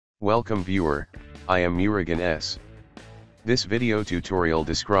Welcome viewer, I am Murugan S. This video tutorial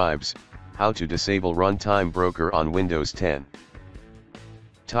describes how to disable Runtime Broker on Windows 10.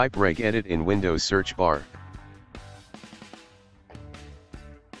 Type regedit in Windows search bar.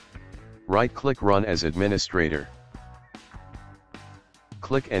 Right-click Run as administrator.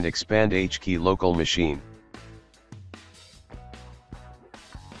 Click and expand H-key local machine.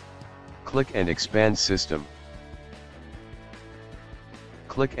 Click and expand system.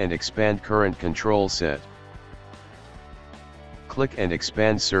 Click and expand current control set. Click and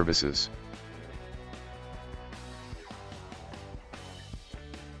expand services.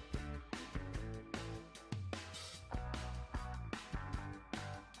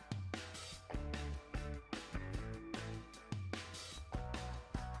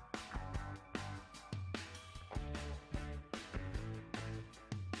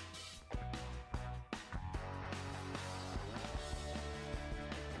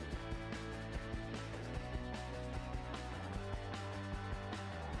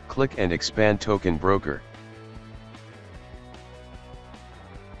 Click and expand Token Broker.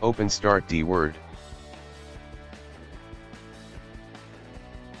 Open Start D Word.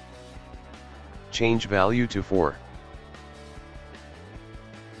 Change value to 4.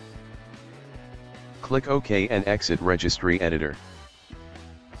 Click OK and exit Registry Editor.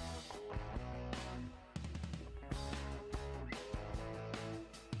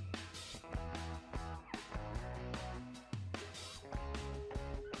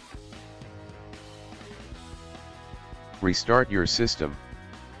 Restart your system.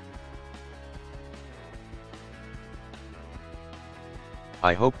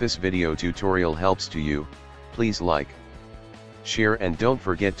 I hope this video tutorial helps to you. Please like, share and don't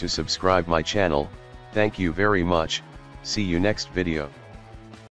forget to subscribe my channel. Thank you very much. See you next video.